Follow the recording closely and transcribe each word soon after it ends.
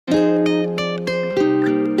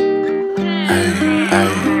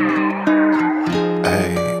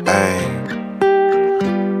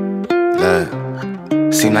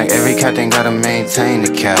every captain gotta maintain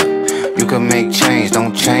the cap. You can make change,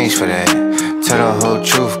 don't change for that. Tell the whole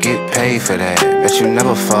truth, get paid for that. Bet you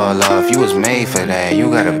never fall off, you was made for that.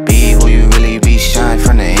 You gotta be who you really be, shine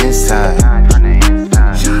from the inside.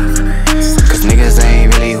 Cause niggas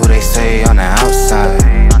ain't really who they say on the outside.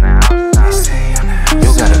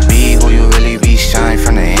 You gotta be who you really be, shine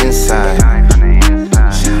from the inside.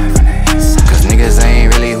 Cause niggas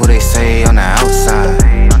ain't really who they say on the outside.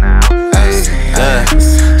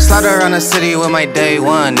 Slide around the city with my day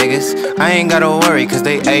one niggas. I ain't gotta worry cause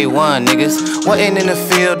they A1 niggas. Wasn't in the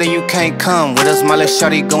field then you can't come with us. My little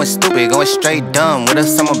shawty going stupid, going straight dumb with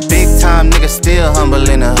us. I'm a big time nigga, still humble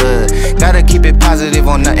in the hood. Gotta keep it positive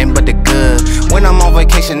on nothing but the good. When I'm on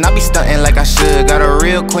vacation, I be stunting like I should. Got a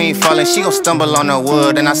real queen falling, she gon' stumble on the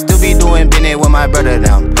wood. And I still be doing business with my brother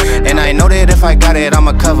them. And I know that if I got it,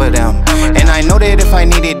 I'ma cover them. And I know that if I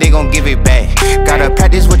need it, they gon' give it back. Gotta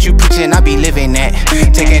practice what you preachin', I be living that.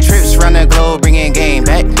 Taking trips round the globe, bringing game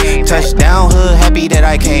back. Touchdown hood, happy that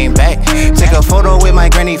I came back. Take a photo with my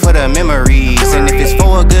granny for the memories. And if it's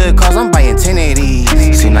for a good cause, I'm buying 10 of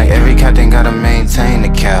these. Seem like every captain gotta maintain the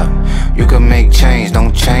cap. You can make change,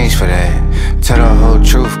 don't change for that. Tell the whole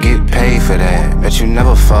truth, get paid for that. Bet you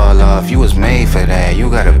never fall off, you was made for that. You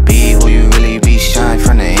gotta be who you really be, shine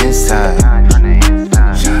from the inside.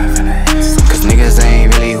 Cause niggas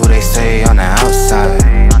ain't really who they say on the outside.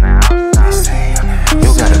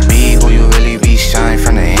 You gotta be who you really be, shine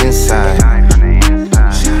from the inside.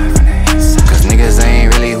 Cause niggas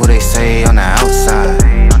ain't really who they say on the outside.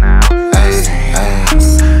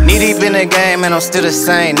 Knee deep in the game and I'm still the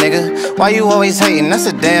same, nigga. Why you always hating? That's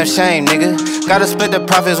a damn shame, nigga. Gotta split the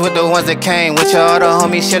profits with the ones that came with you. All the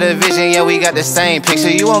homies share the vision, yeah, we got the same picture.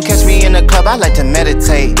 You won't catch me in the club, I like to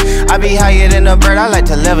meditate. I be higher than a bird, I like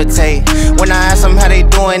to levitate. When I ask them how they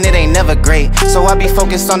doing, it ain't never great. So I be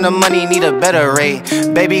focused on the money, need a better rate.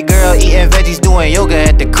 Baby girl eating veggies, doing yoga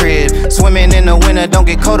at the crib. Swimming in the winter, don't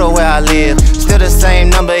get colder where I live. Still the same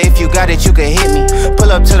number, if you got it, you can hit me.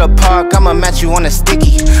 Pull up to the park, I'ma match you on a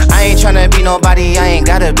sticky. I ain't tryna be nobody, I ain't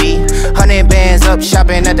gotta be. 100 bands up,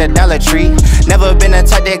 shopping at the Dollar Tree. Never been a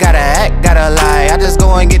type that gotta act, gotta lie. I just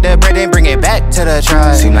go and get the bread and bring it back to the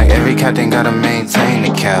tribe. Seem like every captain gotta maintain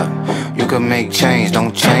the cap. You can make change,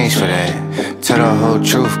 don't change for that. Tell the whole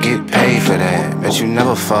truth, get paid for that. Bet you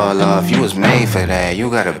never fall off, you was made for that. You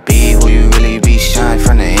gotta be who you really be, shine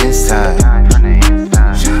from the inside.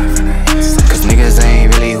 Cause niggas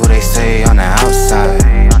ain't really who they say on the outside.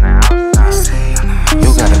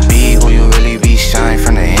 You gotta be who you really be, shine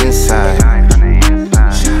from the inside.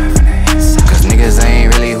 Cause niggas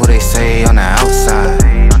ain't really who they say on the outside.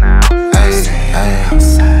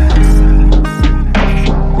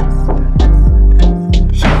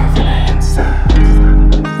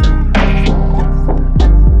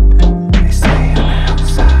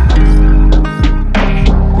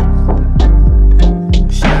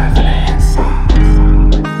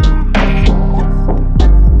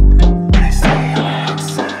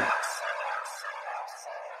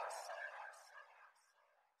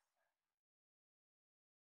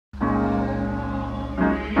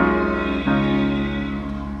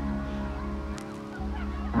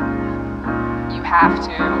 Have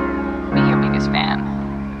to be your biggest fan.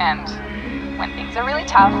 And when things are really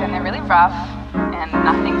tough and they're really rough and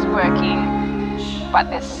nothing's working, but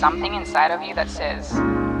there's something inside of you that says,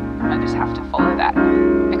 I just have to follow that.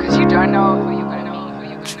 Because you don't know who you're gonna meet, who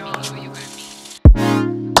you're gonna meet, who you're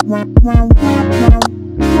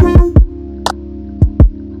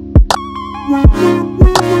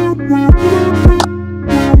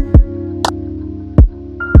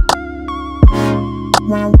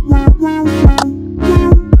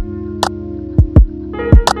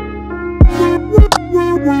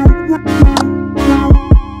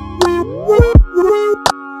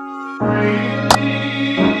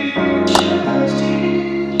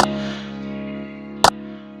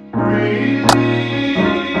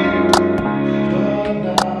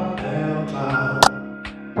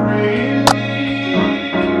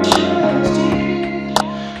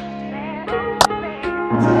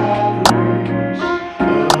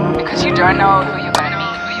because you don't know who you're gonna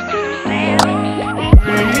meet, who you're gonna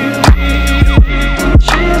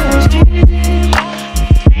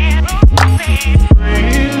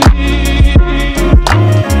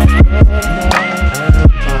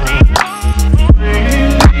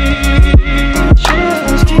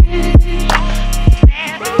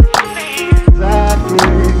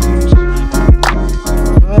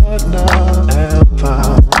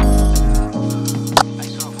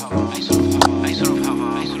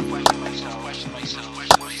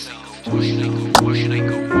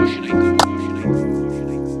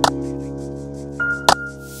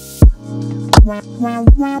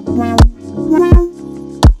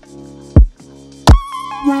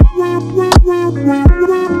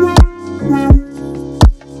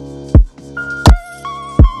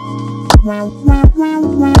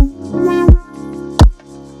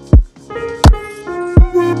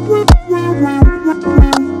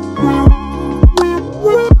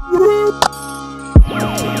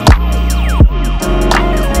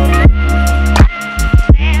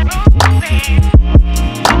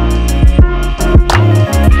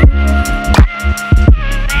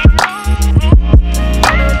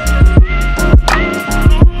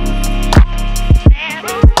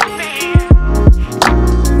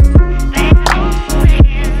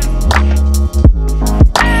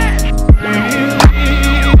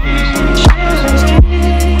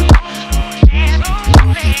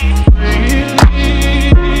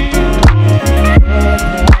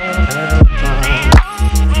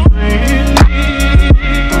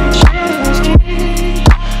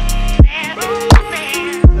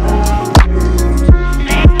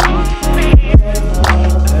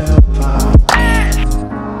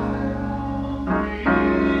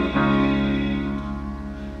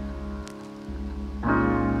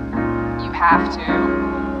Have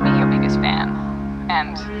to be your biggest fan.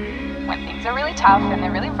 And when things are really tough and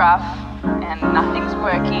they're really rough and nothing's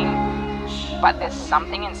working, but there's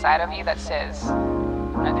something inside of you that says,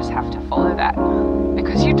 I just have to follow that,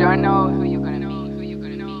 because you don't know who you're going to meet.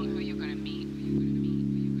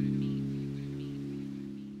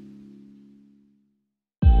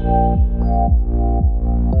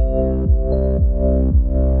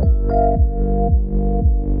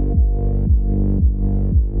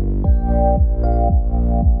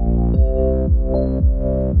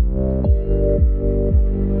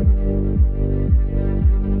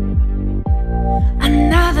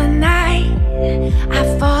 Another night,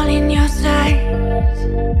 I fall in your sight.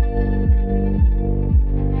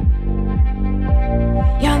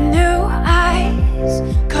 Your new eyes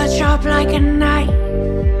cut sharp like a knife.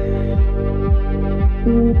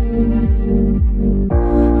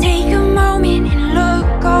 Take a moment and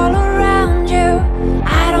look all around you.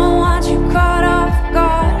 I don't want you caught off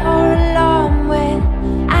guard or alarmed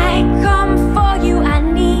when I come for you. I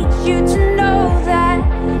need you to know that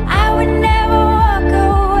I would never walk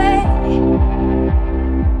away.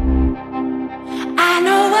 I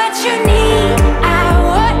know what you need, I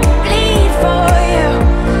would bleed for you,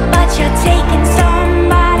 but you're taking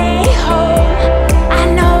somebody home.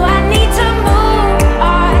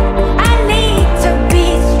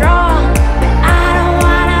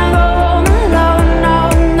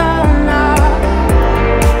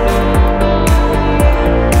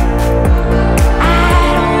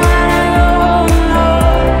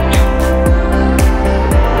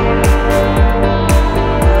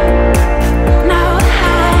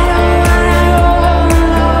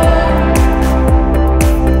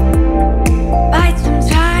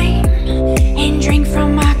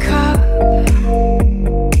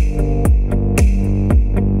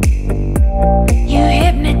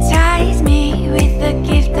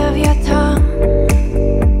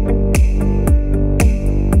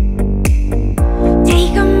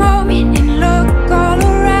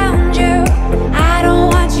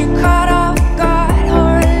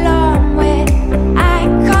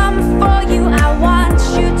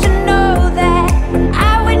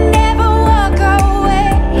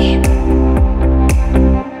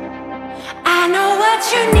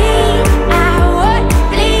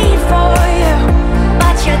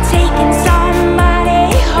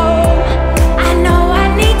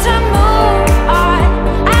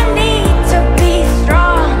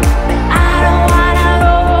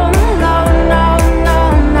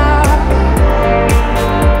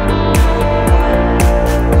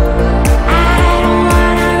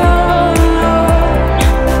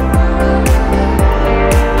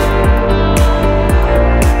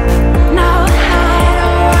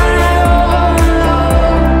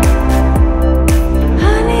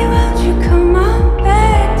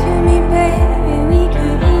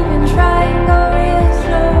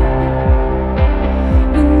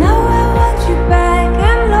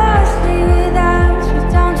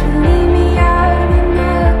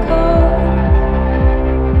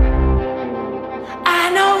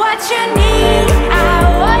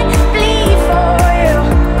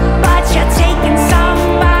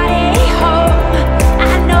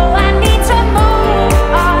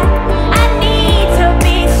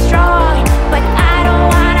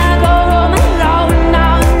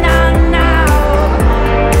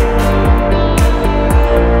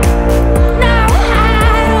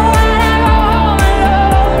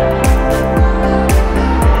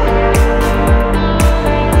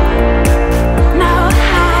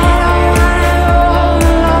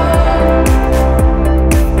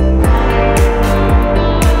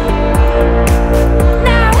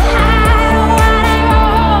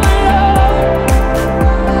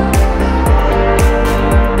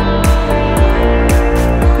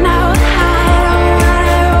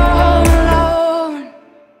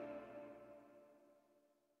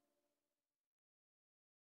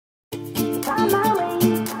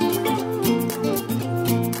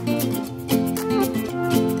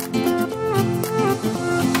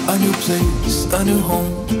 just a new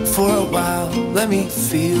home for a while. Let me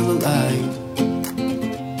feel alive.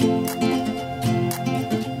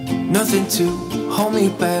 Nothing to hold me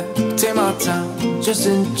back. Take my time, just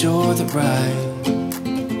enjoy the ride.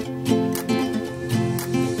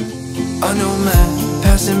 I know man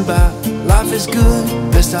passing by. Life is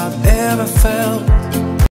good, best I've ever felt.